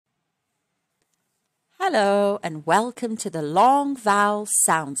Hello and welcome to the Long Vowel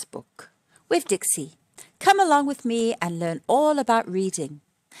Sounds book with Dixy. Come along with me and learn all about reading.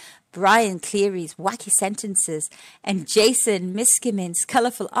 Brian Cleary's wacky sentences and Jason Miskimin's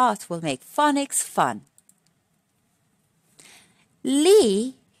colourful art will make phonics fun.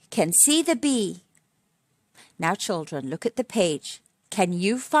 Lee can see the bee. Now children, look at the page. Can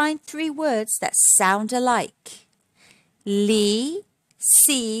you find 3 words that sound alike? Lee,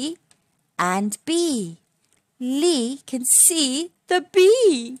 see, and bee. Lee can see the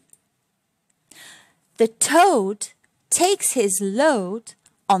bee. The toad takes his load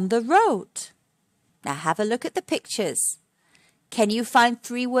on the road. Now have a look at the pictures. Can you find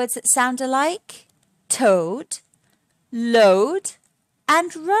 3 words that sound alike? Toad, load,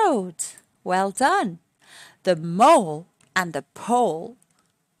 and road. Well done. The mole and the pole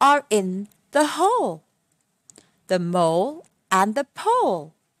are in the hole. The mole and the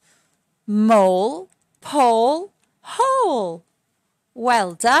pole. Mole, pole, hole.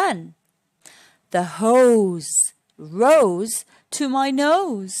 Well done. The hose rose to my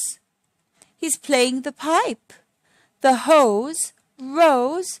nose. He's playing the pipe. The hose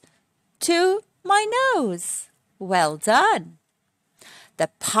rose to my nose. Well done.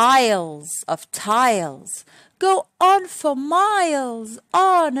 The piles of tiles go on for miles,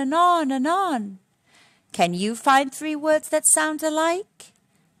 on and on and on. Can you find 3 words that sound alike?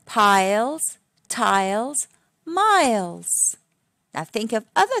 Piles, tiles, miles. Now think of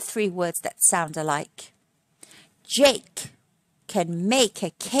other 3 words that sound alike. Jake can make a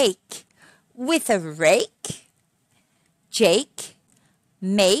cake with a rake. Jake,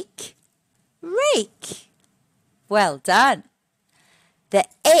 make, rake. Well done. The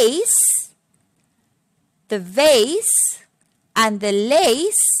ace, the vase, and the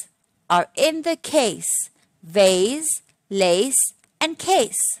lace are in the case. Vase, lace, and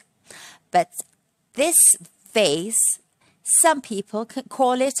case. But this vase, some people can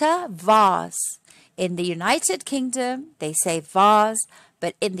call it a vase. In the United Kingdom, they say vase,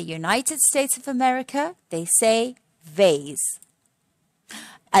 but in the United States of America, they say vase.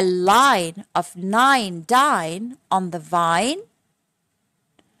 A line of 9 dine on the vine.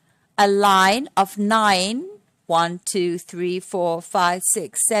 A line of 9, 1, 2, 3, 4, 5,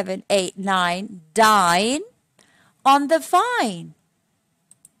 6, 7, 8, 9, dine on the vine.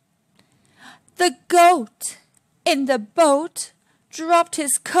 The goat in the boat dropped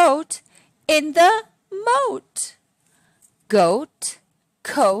his coat in the moat. Goat,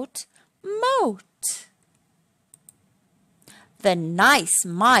 coat, moat. The nice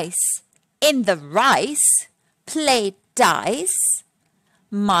mice in the rice played dice.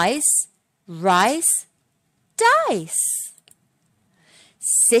 Mice, rice, dice.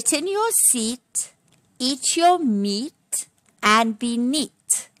 Sit in your seat, eat your meat, and be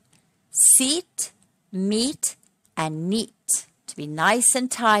neat. Seat, meat, and neat, to be nice and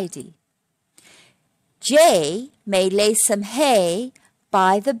tidy. Jay may lay some hay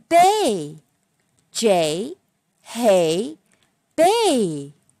by the bay. Jay, hay,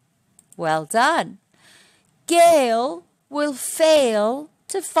 bay. Well done. Gail will fail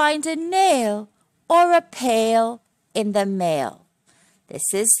to find a nail or a pail in the mail.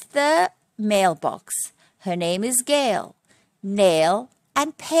 This is the mailbox. Her name is Gail. Nail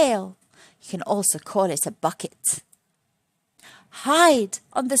and pail. You can also call it a bucket. Hide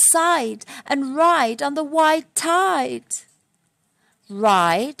on the side and ride on the wide tide.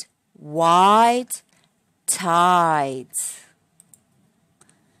 Ride, wide, tide.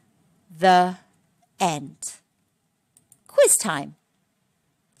 The end. Quiz time.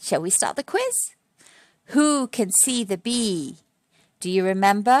 Shall we start the quiz? Who can see the bee? Do you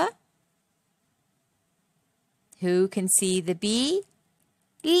remember? Who can see the bee?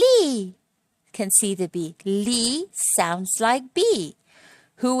 Lee can see the bee. Lee sounds like bee.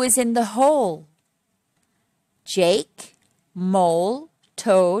 Who is in the hole? Jake, mole,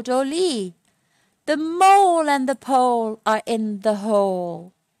 toad, or Lee? The mole and the pole are in the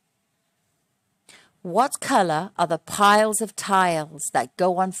hole. What colour are the piles of tiles that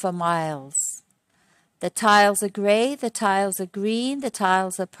go on for miles? The tiles are grey, the tiles are green, the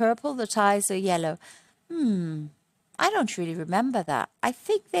tiles are purple, the tiles are yellow. I don't really remember that. I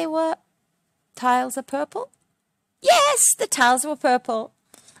think they were tiles are purple. Yes, the tiles were purple.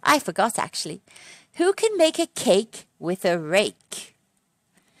 I forgot actually. Who can make a cake with a rake?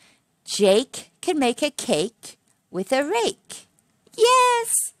 Jake can make a cake with a rake.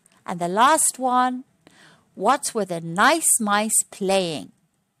 Yes. And the last one. What were the nice mice playing?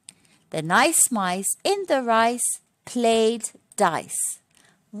 The nice mice in the rice played dice.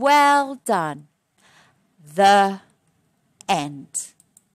 Well done. The end.